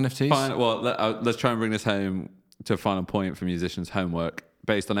enough on NFTs? Fine. Well, let's try and bring this home to a final point for musicians' homework.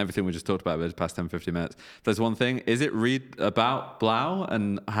 Based on everything we just talked about over the past 10, 15 minutes, there's one thing. Is it read about Blau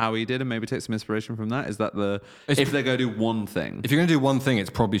and how he did and maybe take some inspiration from that? Is that if they're going to do one thing? If you're going to do one thing, it's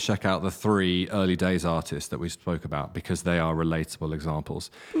probably check out the 3 early days artists that we spoke about because they are relatable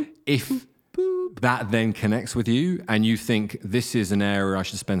examples. If that then connects with you and you think this is an area I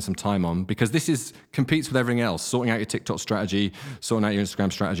should spend some time on because this competes with everything else, sorting out your TikTok strategy, sorting out your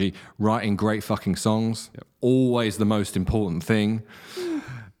Instagram strategy, writing great fucking songs, always the most important thing.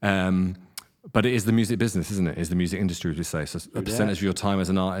 But it is the music business, isn't it? It's the music industry, as we say. So a percentage of your time as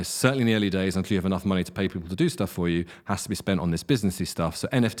an artist, certainly in the early days, until you have enough money to pay people to do stuff for you, has to be spent on this businessy stuff. So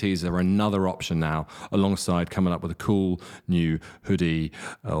NFTs are another option now, alongside coming up with a cool new hoodie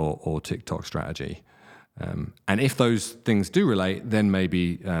or TikTok strategy. And if those things do relate, then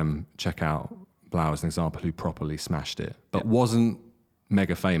maybe check out Blau as an example who properly smashed it, but wasn't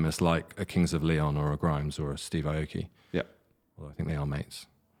mega famous like a Kings of Leon or a Grimes or a Steve Aoki. Yeah. Although I think they are mates.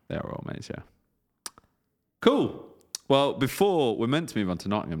 They are all mates, yeah. Cool. Well, before we're meant to move on to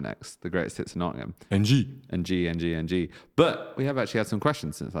Nottingham next, the greatest hits of Nottingham. NG. But we have actually had some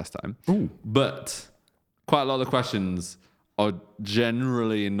questions since last time. Ooh. But quite a lot of the questions are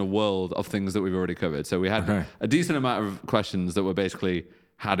generally in the world of things that we've already covered. So we had a decent amount of questions that were basically,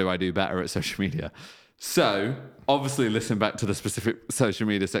 how do I do better at social media? So obviously listen back to the specific social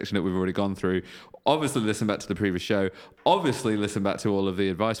media section that we've already gone through. Obviously listen back to the previous show. Obviously listen back to all of the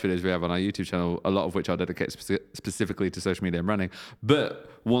advice videos we have on our YouTube channel, a lot of which are dedicated specifically to social media and running. But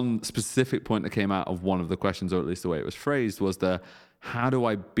one specific point that came out of one of the questions, or at least the way it was phrased, was how do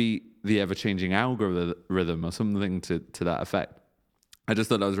I beat the ever-changing algorithm or something to that effect? I just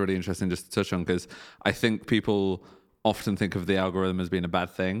thought that was really interesting just to touch on, because I think people often think of the algorithm as being a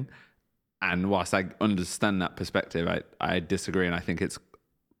bad thing. And whilst I understand that perspective, I disagree, and I think it's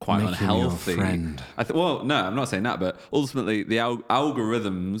quite unhealthy. Your friend. Well, no, I'm not saying that, but ultimately the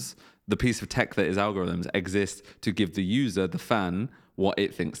algorithms, the piece of tech that is algorithms, exist to give the user, the fan, what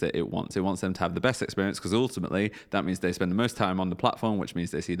it thinks that it wants. It wants them to have the best experience, because ultimately that means they spend the most time on the platform, which means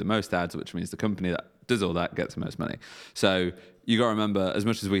they see the most ads, which means the company that does all that gets the most money. So you got to remember, as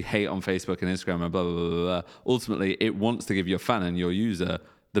much as we hate on Facebook and Instagram and blah, blah, blah, blah, ultimately it wants to give your fan and your user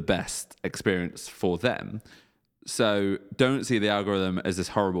the best experience for them. So don't see the algorithm as this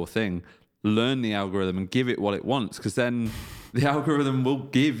horrible thing. Learn the algorithm and give it what it wants, because then the algorithm will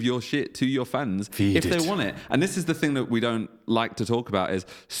give your shit to your fans if they want it. And this is the thing that we don't like to talk about, is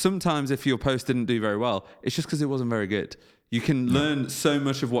sometimes if your post didn't do very well, it's just because it wasn't very good. You can learn so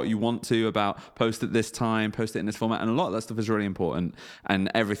much of what you want to about post at this time, post it in this format, and a lot of that stuff is really important. And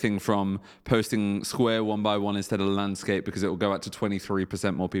everything from posting square 1 by 1 instead of landscape because it will go out to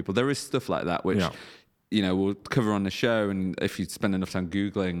 23% more people. There is stuff like that, which we'll cover on the show. And if you spend enough time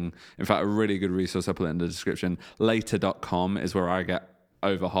Googling, in fact, a really good resource I'll put in the description, later.com is where I get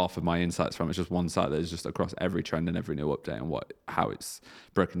over half of my insights from. It's just one site that is just across every trend and every new update and how it's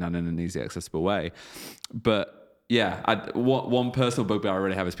broken down in an easy, accessible way. But yeah, one personal bugbear I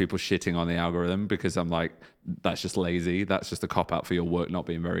really have is people shitting on the algorithm, because I'm like, that's just lazy. That's just a cop-out for your work not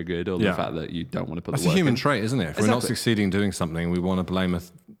being very good, or the fact that you don't want to put the work in. That's a human trait, isn't it? If we're not succeeding doing something, we want to blame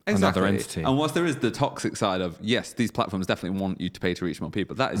another entity. And whilst there is the toxic side of, yes, these platforms definitely want you to pay to reach more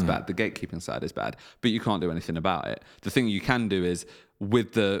people, that is bad. The gatekeeping side is bad, but you can't do anything about it. The thing you can do is,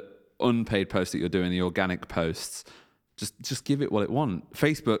 with the unpaid posts that you're doing, the organic posts, just give it what it wants.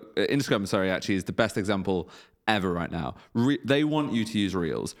 Instagram, actually, is the best example ever right now. They want you to use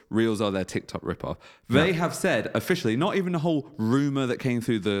Reels. Reels are their TikTok ripoff. They have said officially, not even a whole rumor that came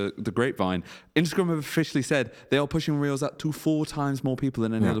through the grapevine, Instagram have officially said they are pushing Reels out to 4 times more people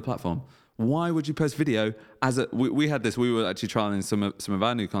than any other platform. Why would you post video we had this, we were actually trialing some of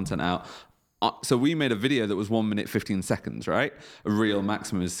our new content out. So we made a video that was 1 minute, 15 seconds, right? A reel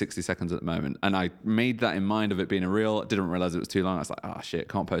maximum is 60 seconds at the moment. And I made that in mind of it being a reel. I didn't realize it was too long. I was like, oh shit,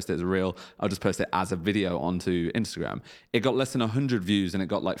 can't post it as a reel. I'll just post it as a video onto Instagram. It got less than 100 views and it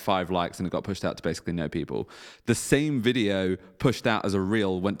got like 5 likes and it got pushed out to basically no people. The same video pushed out as a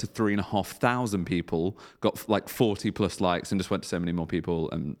reel went to 3,500 people, got like 40 plus likes and just went to so many more people,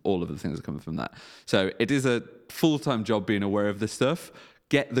 and all of the things that come from that. So it is a full-time job being aware of this stuff.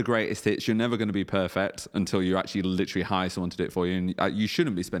 Get the greatest hits. You're never going to be perfect until you actually literally hire someone to do it for you. And you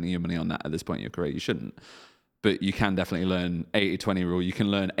shouldn't be spending your money on that at this point in your career. You shouldn't. But you can definitely learn 80-20 rule. You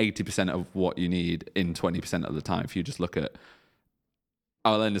can learn 80% of what you need in 20% of the time. If you just look at,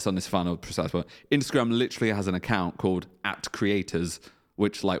 I'll end this on this final precise point. Instagram literally has an account called @creators,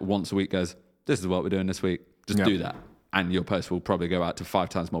 which like once a week goes, this is what we're doing this week. Just do that. And your post will probably go out to 5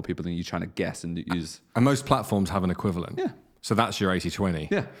 times more people than you trying to guess and use. And most platforms have an equivalent. Yeah. So that's your 80-20.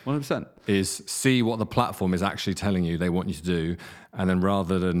 Yeah, 100%. Is see what the platform is actually telling you they want you to do, and then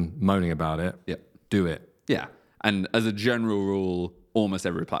rather than moaning about it, do it. Yeah. And as a general rule, almost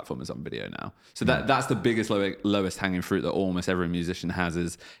every platform is on video now. So that's the biggest lowest hanging fruit that almost every musician has,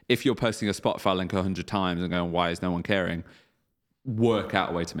 is if you're posting a Spotify link 100 times and going, why is no one caring? Work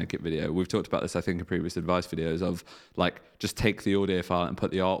out a way to make it video. We've talked about this, I think, in previous advice videos of like, just take the audio file and put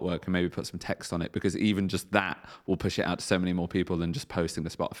the artwork and maybe put some text on it, because even just that will push it out to so many more people than just posting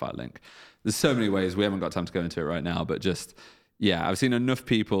the Spotify link. There's so many ways. We haven't got time to go into it right now, but just, I've seen enough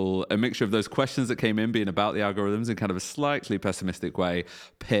people, a mixture of those questions that came in being about the algorithms in kind of a slightly pessimistic way,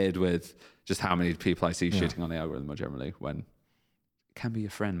 paired with just how many people I see shitting on the algorithm more generally, when it can be your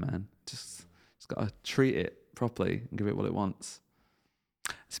friend, man. Just got to treat it properly and give it what it wants.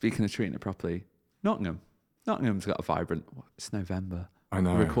 Speaking of treating it properly, Nottingham's got a vibrant. It's November. I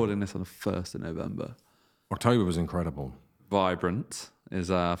know. We're recording this on the 1st of November. October was incredible. Vibrant is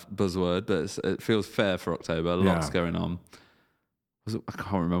our buzzword, but it feels fair for October. Lots going on. I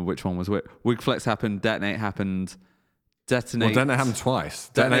can't remember which one was which. Wigflex happened. Detonate happened. Detonate. Well, Detonate happened twice.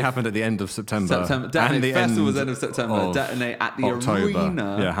 Detonate happened at the end of September. Detonate and the Festival was end end of September. of Detonate at the October.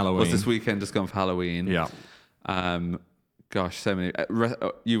 arena. Yeah, Halloween. Was this weekend just gone for Halloween? Yeah. Gosh, so many.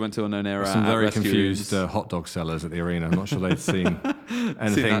 You went to Unknown Era. Some very Rescue confused Rooms. hot dog sellers at the arena. I'm not sure they'd seen anything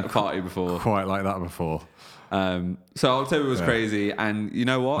Seen that party before. quite like that before. So October was crazy, and you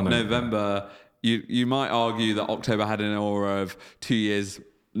know what? November. You might argue that October had an aura of 2 years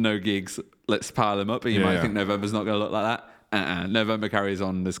no gigs. Let's pile them up, but you might think November's not going to look like that. November carries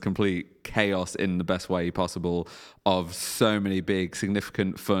on this complete chaos in the best way possible of so many big,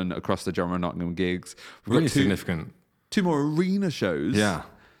 significant fun across the genre Nottingham gigs. We've Really got significant. 2 more arena shows. Yeah.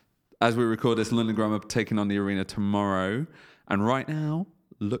 As we record this, London Grammar taking on the arena tomorrow. And right now,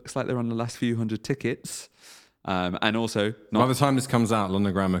 looks like they're on the last few hundred tickets. And also... By the time this comes out,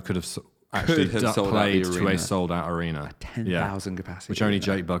 London Grammar could have actually played to a sold-out arena. 10,000 capacity. Which only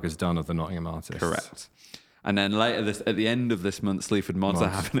Jake Bugger's done of the Nottingham artists. Correct. And then later at the end of this month, Sleaford Mods are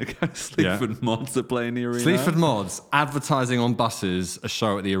having a go. Sleaford Mods are playing the arena. Sleaford Mods advertising on buses, a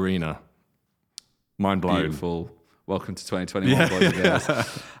show at the arena. Mind blown. Beautiful. Welcome to 2021, boys and girls.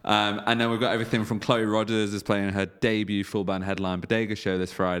 And then we've got everything from Chloe Rogers is playing her debut full band headline Bodega show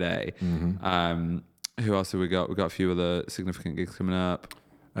this Friday. Who else have we got? We've got a few other significant gigs coming up.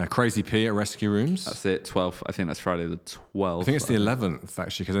 Crazy P at Rescue Rooms. That's it, 12th. I think that's Friday the 12th. I think it's the 11th,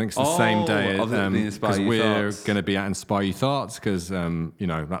 actually, because I think it's the same day. Because we're going to be at Inspire Youth Arts, because,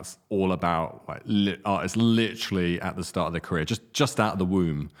 that's all about artists literally at the start of their career, just out of the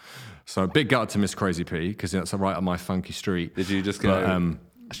womb. So a big gut to Miss Crazy P, because that's right on my funky street. Did you just go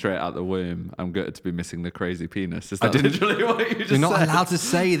straight out the womb? I'm gutted to be missing the crazy penis. Is that literally what you just said? You're not allowed to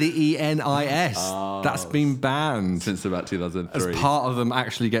say the ENIS. That's been banned. Since about 2003. As part of them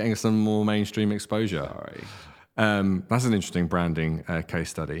actually getting some more mainstream exposure. Sorry. That's an interesting branding case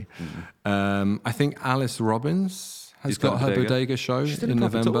study. I think Alice Robbins has got her Bodega show in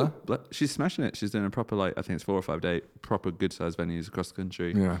November. She's smashing it. She's doing a proper, I think it's 4 or 5 day, proper good sized venues across the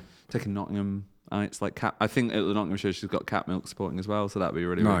country. Yeah. Taking Nottingham. It's like I think at the Nottingham show she's got Cat Milk supporting as well, so that'd be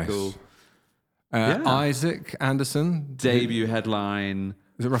really, really cool. Isaac Anderson. Debut headline.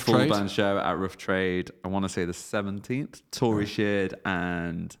 Is it Rough full Trade? Band show at Rough Trade. I want to say the 17th. Tory Sheard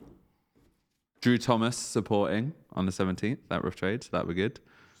and Drew Thomas supporting on the 17th at Rough Trade, so that'd be good.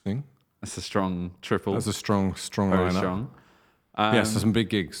 That's a strong triple. That's a strong Very lineup. strong. Yes, there's some big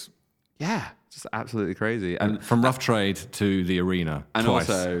gigs. Yeah, just absolutely crazy. And from Rough Trade to the arena. And twice.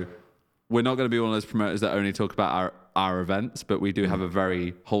 Also, we're not going to be one of those promoters that only talk about our events, but we do have a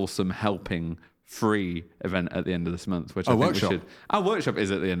very wholesome, helping, free event at the end of this month, which I think we should. Our workshop is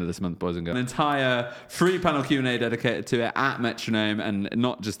at the end of this month, boys and girls. An entire free panel Q&A dedicated to it at Metronome, and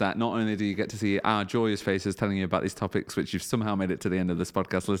not just that. Not only do you get to see our joyous faces telling you about these topics, which you've somehow made it to the end of this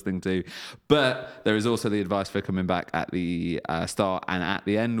podcast listening to, but there is also the advice for coming back at the start and at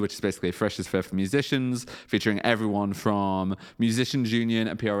the end, which is basically a Freshers Fair for musicians, featuring everyone from Musicians Union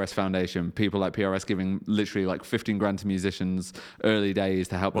and PRS Foundation. People like PRS giving literally 15 grand to musicians early days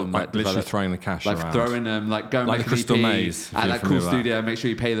to help them literally develop. Throwing the cash around. Throwing them, go like make Crystal an EP Maze, at that cool studio, make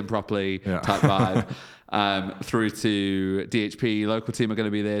sure you pay them properly, type vibe. Through to DHP, local team are going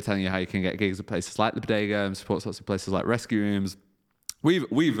to be there telling you how you can get gigs at places like the Bodega and support sorts of places like Rescue Rooms.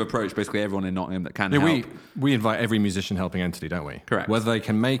 We've approached basically everyone in Nottingham that can help. We invite every musician helping entity, don't we? Correct. Whether they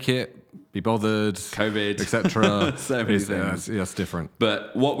can make it, be bothered, COVID, etc. So many things. That's different.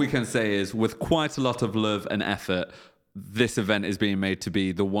 But what we can say is, with quite a lot of love and effort, this event is being made to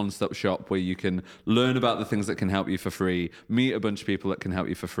be the one-stop shop where you can learn about the things that can help you for free, meet a bunch of people that can help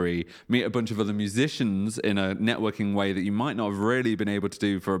you for free, meet a bunch of other musicians in a networking way that you might not have really been able to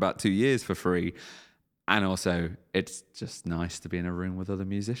do for about 2 years for free. And also, it's just nice to be in a room with other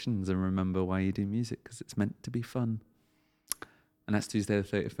musicians and remember why you do music, because it's meant to be fun. And that's Tuesday the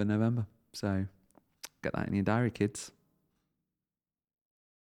 30th of November. So get that in your diary, kids.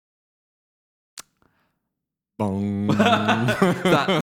 Bong. That